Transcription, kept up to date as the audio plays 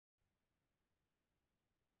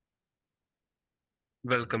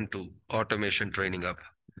Welcome to Automation Training Hub.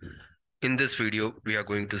 In this video, we are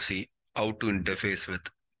going to see how to interface with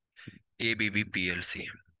ABB PLC.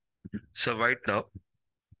 So right now,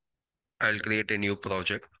 I'll create a new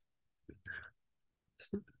project.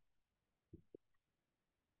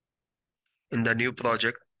 In the new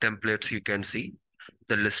project templates, you can see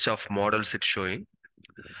the list of models it's showing.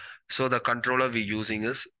 So the controller we're using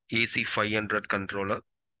is AC500 controller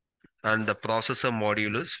and the processor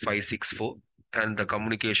module is 564 and the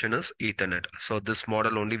communication is Ethernet. So this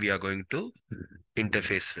model only we are going to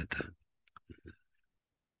interface with.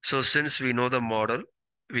 So since we know the model,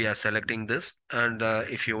 we are selecting this, and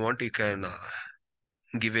if you want, you can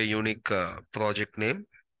give a unique project name.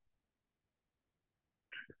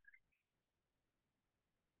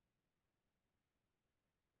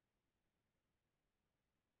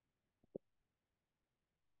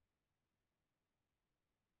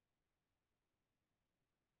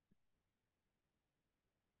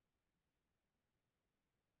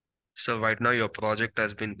 So right now your project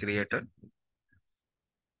has been created.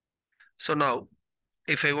 So now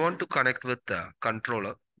if I want to connect with the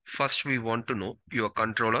controller, first we want to know your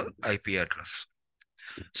controller IP address.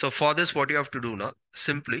 So for this, what you have to do now,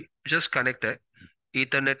 simply just connect a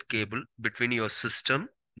Ethernet cable between your system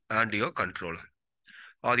and your controller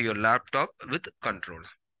or your laptop with controller.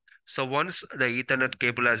 So once the Ethernet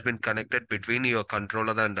cable has been connected between your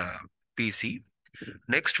controller and PC,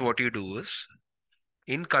 next what you do is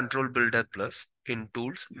in Control Builder Plus, in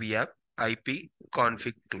Tools, we have IP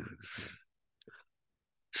config tool.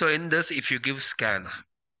 So in this, if you give scan,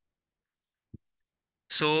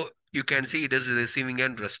 so you can see it is receiving a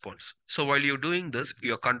response. So while you're doing this,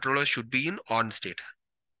 your controller should be in on state.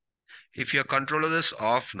 If your controller is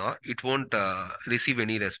off now, it won't receive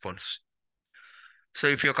any response. So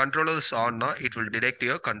if your controller is on now, it will detect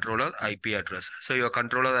your controller IP address. So your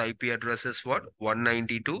controller IP address is what?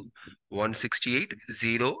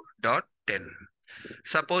 192.168.0.10.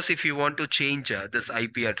 Suppose if you want to change this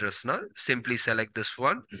IP address now, simply select this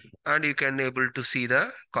one and you can able to see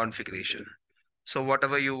the configuration. So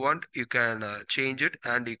whatever you want, you can change it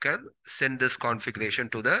and you can send this configuration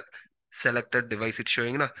to the selected device it's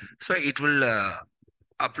showing now. So it will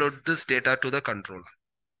upload this data to the controller.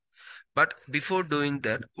 But before doing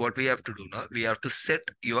that, what we have to do now, we have to set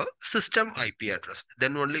your system IP address.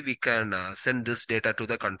 Then only we can send this data to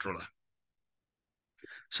the controller.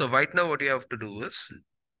 So right now what you have to do is,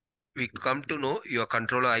 we come to know your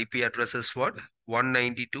controller IP address is what?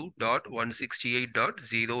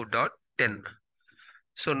 192.168.0.10.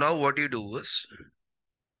 So now what you do is,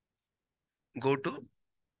 go to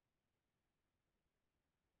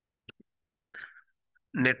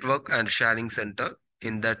Network and Sharing Center.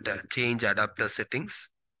 In that change adapter settings.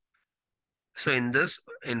 So in this,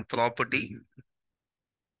 in property,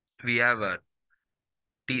 we have a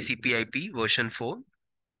TCP IP version 4.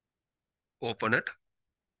 Open it.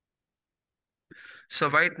 So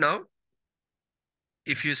right now,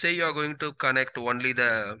 if you say you are going to connect only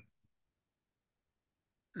the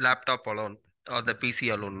laptop alone or the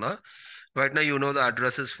PC alone, na, right now you know the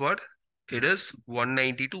address is what? It is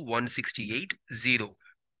 192.168.0.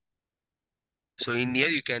 So in here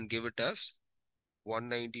you can give it as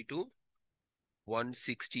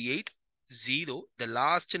 192.168.0. The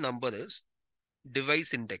last number is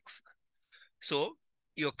device index. So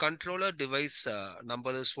your controller device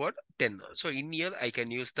number is what? 10. So in here I can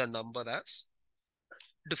use the number as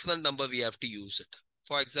different number we have to use it.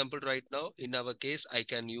 For example, right now in our case, I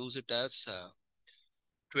can use it as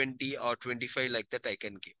 20 or 25 like that I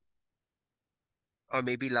can give. Or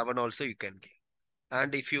maybe 11 also you can give.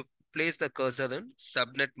 And if you place the cursor in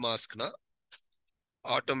subnet mask now,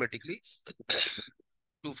 automatically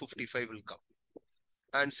 255 will come.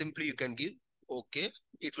 And simply you can give OK,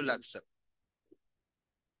 it will accept.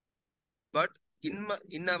 But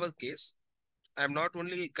in our case, I'm not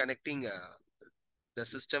only connecting the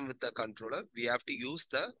system with the controller, we have to use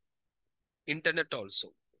the internet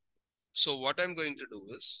also. So what I'm going to do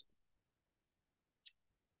is,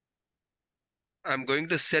 I'm going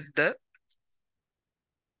to set the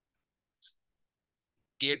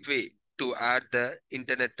gateway to add the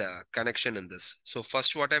internet connection in this. So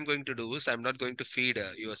first what I'm going to do is, I'm not going to feed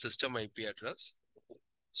your system IP address.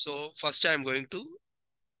 So first I'm going to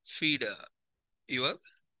feed your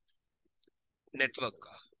network.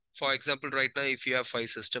 For example, right now, if you have 5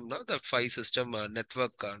 system now, the 5 system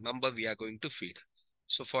network number we are going to feed.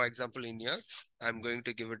 So for example, in here, I'm going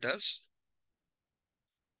to give it as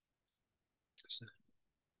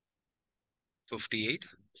 58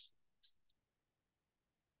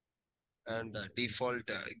 and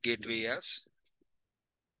default gateway as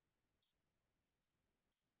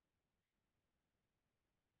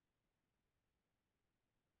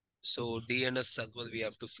So DNS server, we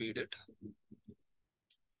have to feed it.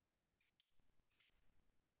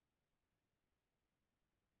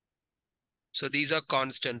 So these are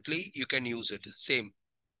constantly, you can use it. Same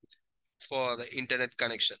for the internet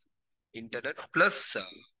connection. Internet plus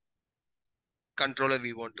controller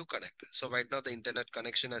we want to connect. So right now the internet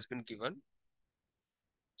connection has been given.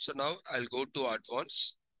 So now I'll go to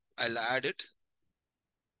advanced. I'll add it.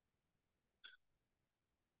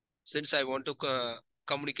 Since I want to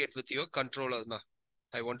communicate with your controller now,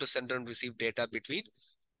 I want to send and receive data between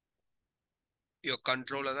your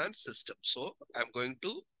controller and system. So I'm going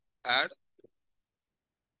to add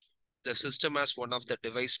the system as one of the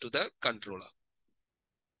device to the controller.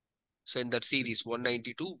 So in that series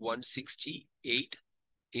 192, 168,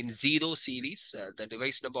 in 0 series, the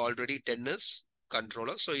device number already 10 is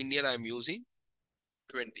controller. So in here I'm using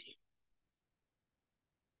 20.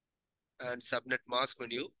 And subnet mask, when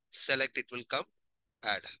you select, it will come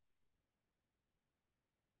add.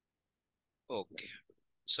 Okay.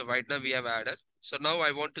 So right now we have added. So now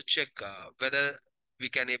I want to check whether we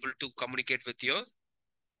can able to communicate with your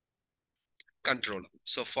controller.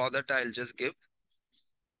 So for that, I'll just give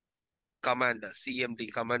command,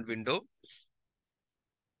 CMD command window.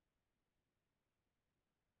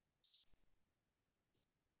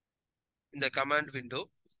 In the command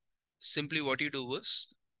window, simply what you do is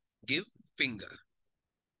give ping.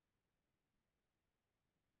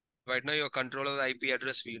 Right now your controller IP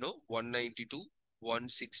address we know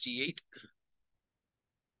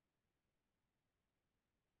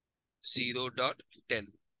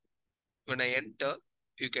 192.168.0.10. When I enter,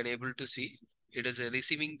 you can able to see it is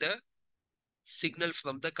receiving the signal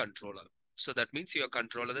from the controller. So that means your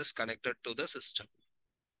controller is connected to the system.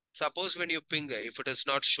 Suppose when you ping, if it is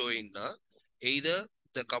not showing, either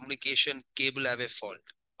the communication cable have a fault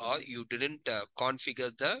or you didn't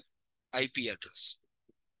configure the IP address.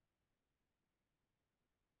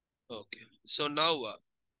 Okay. So now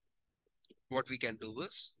what we can do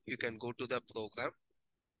is you can go to the program.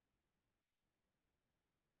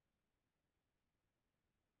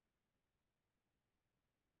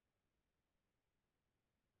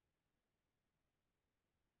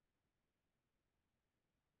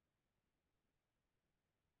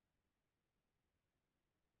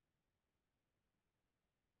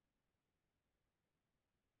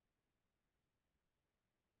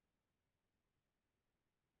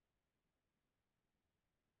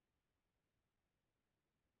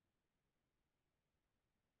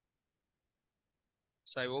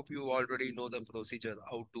 So I hope you already know the procedure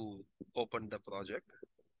how to open the project.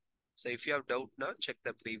 So if you have doubt now, check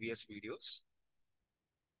the previous videos.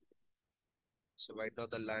 So right now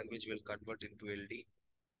the language will convert into LD.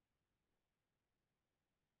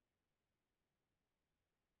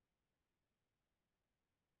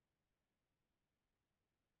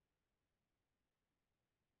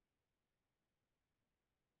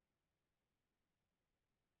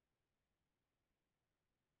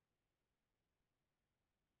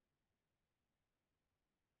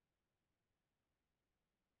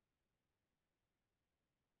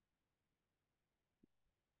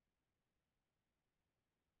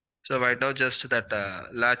 So right now just that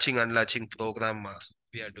latching unlatching program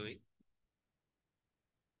we are doing.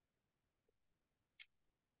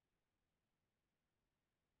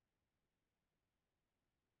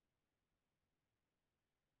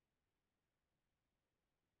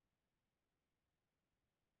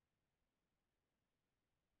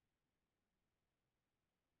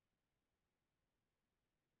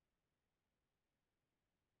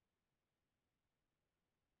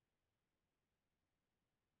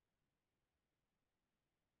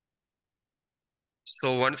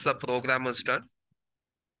 So once the program is done,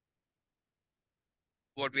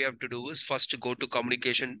 what we have to do is first go to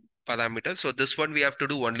communication parameters. So this one we have to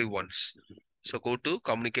do only once. So go to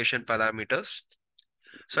communication parameters.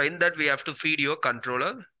 So in that we have to feed your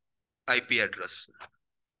controller IP address.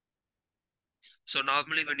 So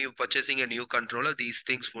normally when you're purchasing a new controller, these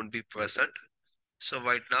things won't be present. So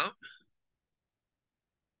right now,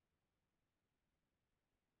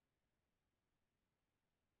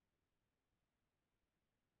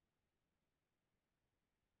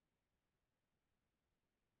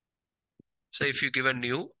 so if you give a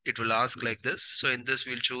new, it will ask like this. So in this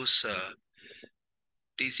we'll choose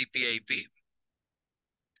TCP IP.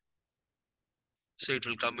 So it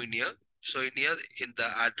will come in here. So in here, in the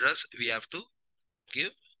address, we have to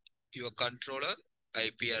give your controller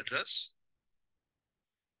IP address.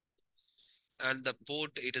 And the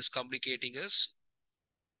port it is communicating is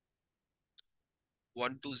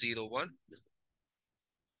 1201.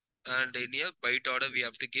 And in here, byte order, we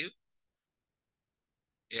have to give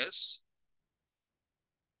yes.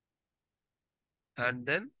 and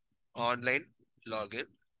then online login,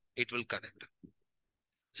 it will connect.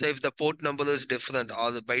 So if the port number is different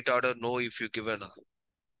or the byte order no if you given a,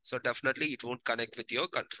 so definitely it won't connect with your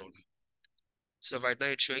controller. So right now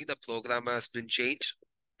it's showing the program has been changed.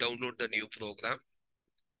 Download the new program.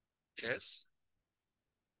 Yes.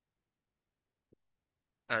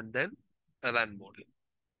 And then run mode.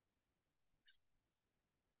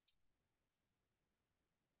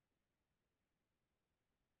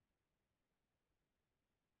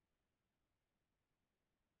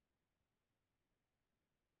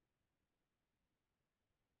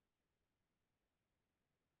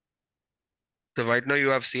 So right now you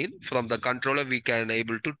have seen from the controller we can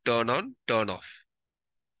able to turn on, turn off.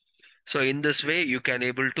 So in this way you can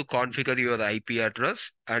able to configure your IP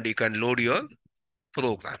address and you can load your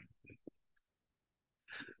program.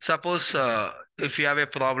 Suppose if you have a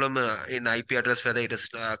problem in IP address whether it is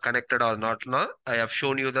connected or not, now I have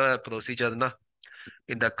shown you the procedure. Na?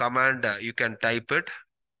 In the command you can type it.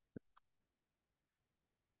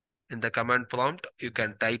 In the command prompt you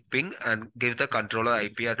can type ping and give the controller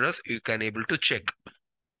IP address. You can able to check.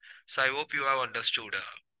 So I hope you have understood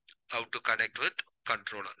how to connect with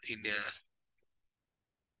controller in a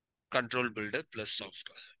control builder plus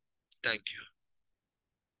software. Thank you.